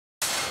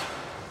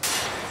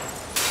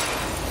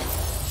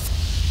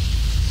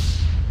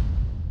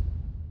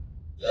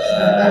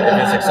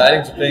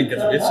exciting to play in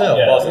Katowice. Of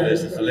course, it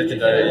is. It's a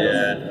legendary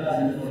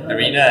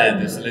arena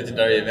and it's a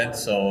legendary event.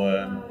 So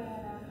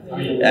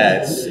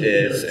yeah,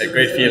 it's a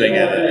great feeling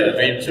and a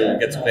dream to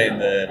get to play in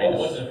the arena.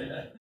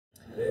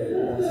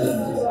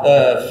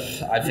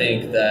 I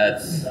think that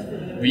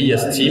we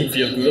as a team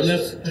feel good on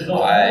it.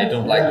 I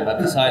don't like the map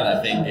design.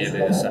 I think it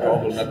is a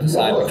horrible map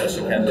design because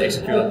you can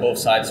execute on both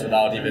sides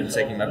without even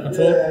taking map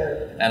control.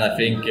 And I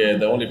think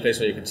the only place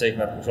where you can take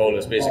map control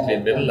is basically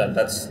in middle, and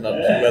that's not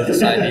too well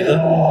designed either.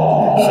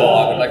 So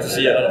I would like to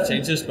see a lot of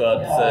changes,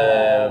 but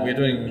we're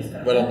doing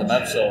well on the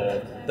map,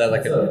 so that I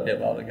can be happy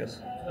about, I guess.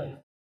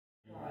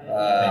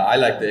 I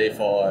like the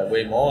A4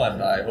 way more,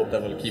 and I hope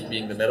that will keep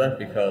being the meta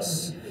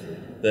because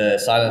the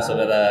silencer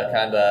meta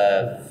kind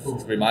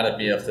of reminded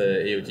me of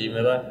the AOG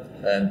meta,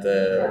 and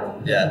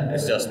yeah,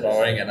 it's just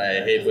boring, and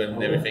I hate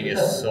when everything is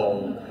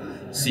so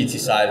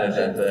CT-sided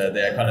and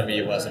the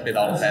economy was a bit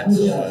out of hand,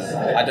 so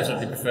I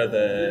definitely prefer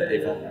the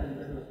A4.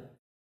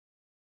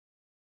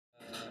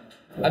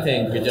 I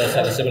think we just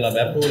have a similar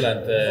map pool,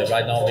 and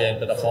right now we are in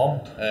better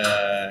form,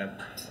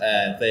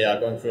 and they are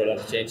going through a lot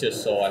of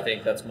changes, so I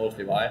think that's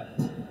mostly why.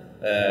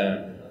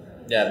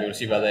 Yeah, we will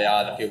see where they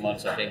are in a few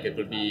months. I think it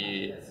will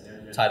be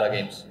tighter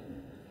games.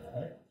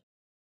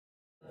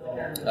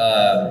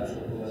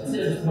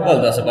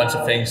 Well, there's a bunch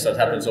of things that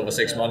happens over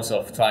 6 months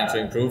of trying to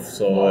improve.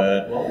 So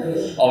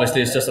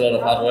obviously it's just a lot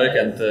of hard work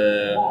and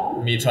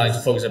me trying to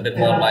focus a bit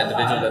more on my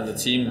individual than the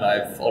team.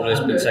 I've always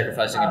been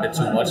sacrificing a bit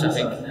too much, I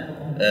think,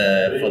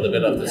 for the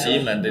better of the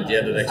team, and in the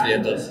end it actually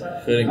ended up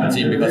hurting the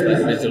team because my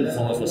individual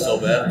performance was so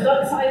bad.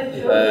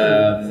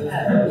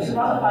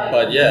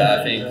 But yeah,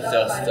 I think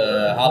just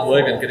hard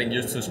work and getting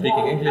used to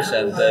speaking English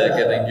and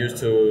getting used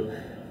to,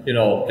 you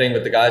know, playing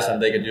with the guys,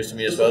 and they get used to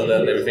me as well,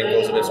 then everything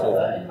goes a bit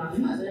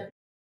smoother.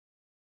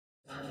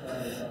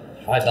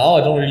 Right now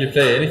I don't really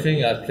play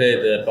anything. I've played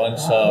a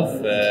bunch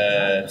of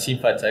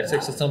teamfight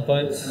tactics at some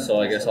point, so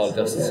I guess I'll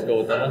just go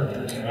with that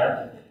one.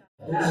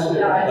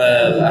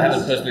 Well, I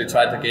haven't personally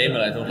tried the game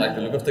and I don't like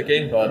the look of the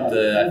game, but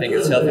I think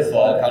it's healthy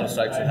for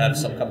Counter-Strike to have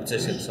some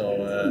competition, so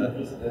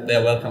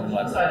they're welcome in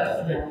my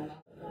opinion.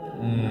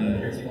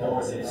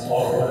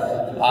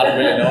 I don't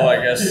really know, I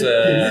guess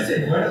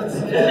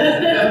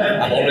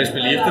I've always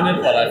believed in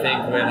it, but I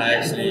think when I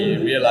actually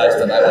realized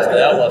that I was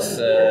there was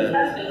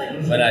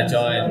when I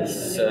joined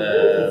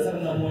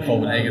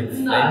Copenhagen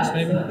Flames,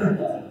 maybe.